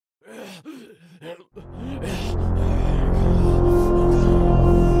Hello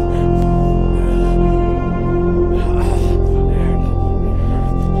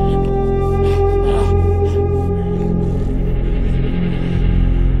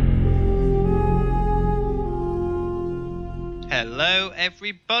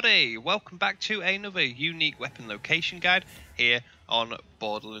everybody, welcome back to another unique weapon location guide here on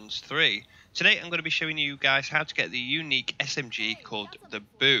Borderlands 3. Today I'm going to be showing you guys how to get the unique SMG called the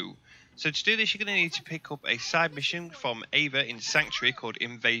Boo. So to do this you're going to need to pick up a side mission from Ava in Sanctuary called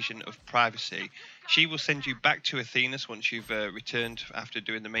Invasion of Privacy. She will send you back to Athenas once you've returned after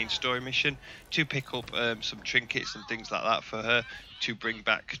doing the main story mission to pick up some trinkets and things like that for her to bring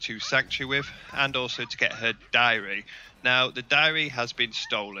back to Sanctuary with, and also to get her diary. Now the diary has been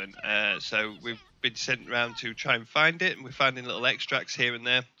stolen, so we've been sent around to try and find it, and we're finding little extracts here and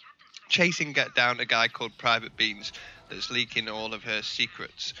there, chasing down a guy called Private Beans that's leaking all of her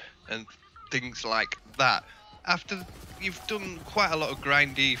secrets and things like that. After you've done quite a lot of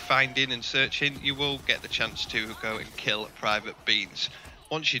grindy finding and searching, you will get the chance to go and kill Private Beans.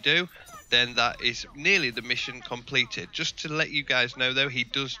 Once you do, then that is nearly the mission completed. Just to let you guys know though, he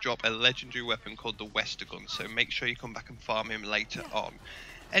does drop a legendary weapon called the Wester gun, so make sure you come back and farm him later on.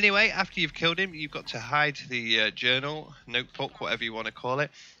 Anyway, after you've killed him, you've got to hide the journal, notebook, whatever you want to call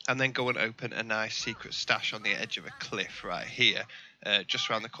it, and then go and open a nice secret stash on the edge of a cliff right here, just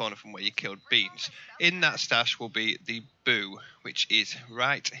around the corner from where you killed Beans. In that stash will be the Boo, which is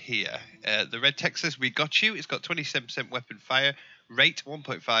right here. The red text says, "We got you." It's got 27% weapon fire, rate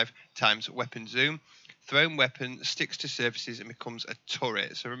 1.5 times weapon zoom. Thrown weapon sticks to surfaces and becomes a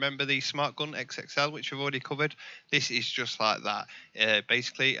turret. So remember the smart gun XXL, which we've already covered? This is just like that.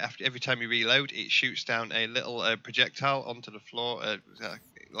 Basically, every time you reload, it shoots down a little projectile onto the floor.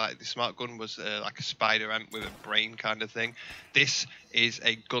 Like the smart gun was like a spider ant with a brain kind of thing. This is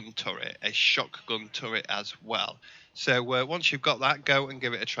a gun turret, a shock gun turret as well. So once you've got that, go and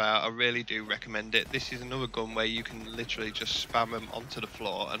give it a try out. I really do recommend it. This is another gun where you can literally just spam them onto the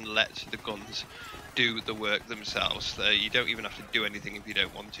floor and let the guns do the work themselves. You don't even have to do anything if you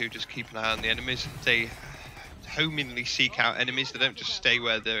don't want to. Just keep an eye on the enemies. They homingly seek out enemies. They don't just stay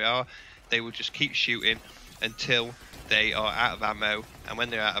where they are. They will just keep shooting until they are out of ammo, and when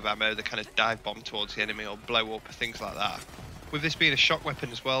they're out of ammo they kind of dive bomb towards the enemy or blow up, things like that. With this being a shock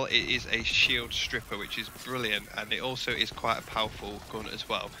weapon as well, it is a shield stripper, which is brilliant, and it also is quite a powerful gun as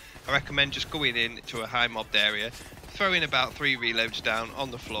well. I recommend just going in to a high mobbed area, throwing about 3 reloads down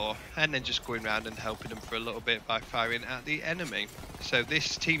on the floor, and then just going around and helping them for a little bit by firing at the enemy. So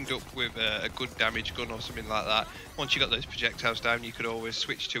this teamed up with a good damage gun or something like that. Once you got those projectiles down, you could always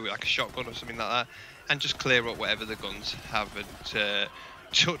switch to like a shotgun or something like that and just clear up whatever the guns haven't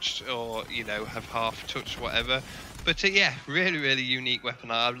touched, or you know, have half touched, whatever. But yeah, really unique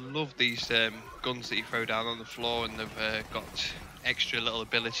weapon. I love these guns that you throw down on the floor, and they've got extra little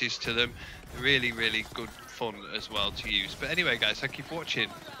abilities to them. Really good fun as well to use. But anyway guys, thank you for watching.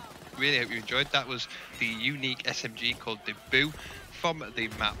 Really hope you enjoyed. That was the unique SMG called the Boo from the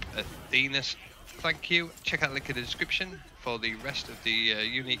map Athenas. Thank you. Check out the link in the description for the rest of the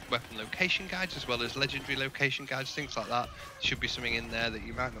unique weapon location guides, as well as legendary location guides, things like that. There should be something in there that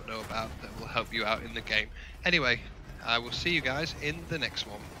you might not know about that will help you out in the game. Anyway, I will see you guys in the next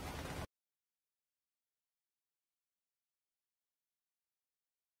one.